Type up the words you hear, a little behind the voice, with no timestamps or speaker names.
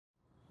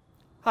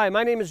Hi,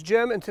 my name is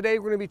Jim, and today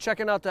we're going to be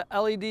checking out the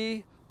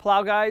LED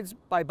plow guides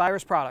by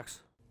Byers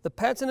Products. The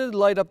patented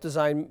light-up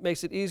design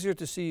makes it easier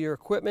to see your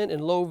equipment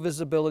in low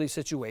visibility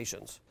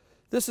situations.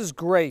 This is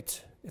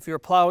great if you're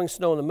plowing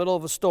snow in the middle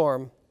of a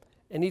storm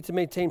and need to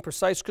maintain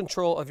precise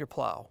control of your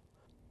plow.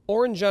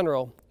 Or in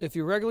general, if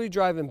you regularly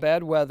drive in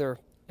bad weather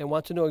and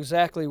want to know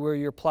exactly where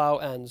your plow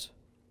ends.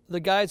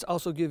 The guides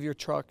also give your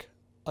truck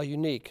a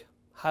unique,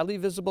 highly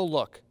visible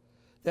look.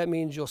 That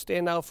means you'll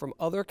stand out from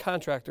other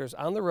contractors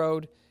on the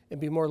road and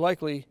be more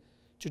likely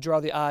to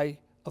draw the eye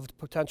of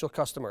potential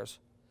customers.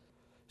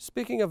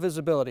 Speaking of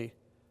visibility,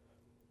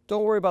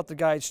 don't worry about the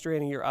guides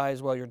straining your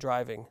eyes while you're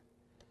driving.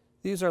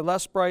 These are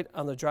less bright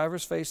on the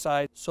driver's face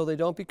side, so they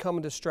don't become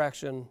a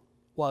distraction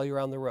while you're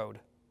on the road.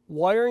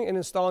 Wiring and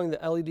installing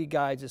the LED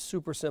guides is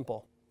super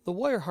simple. The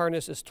wire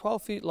harness is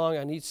 12 feet long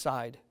on each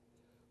side,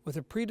 with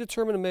a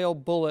predetermined male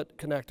bullet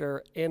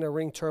connector and a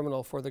ring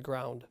terminal for the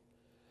ground.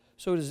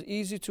 So it is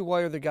easy to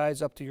wire the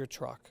guides up to your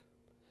truck.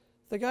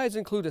 The guides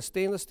include a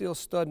stainless steel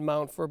stud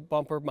mount for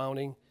bumper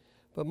mounting,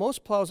 but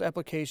most plows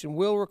application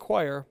will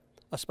require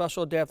a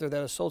special adapter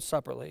that is sold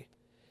separately.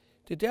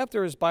 The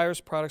adapter is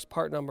Byers Products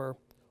part number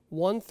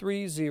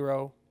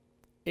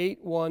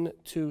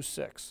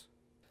 1308126.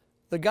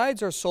 The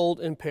guides are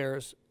sold in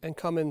pairs and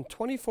come in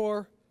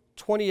 24,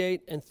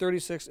 28, and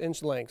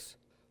 36-inch lengths.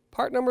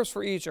 Part numbers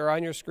for each are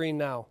on your screen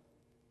now.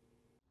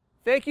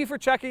 Thank you for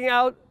checking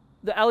out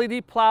the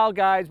LED plow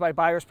guides by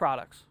Byers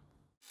Products.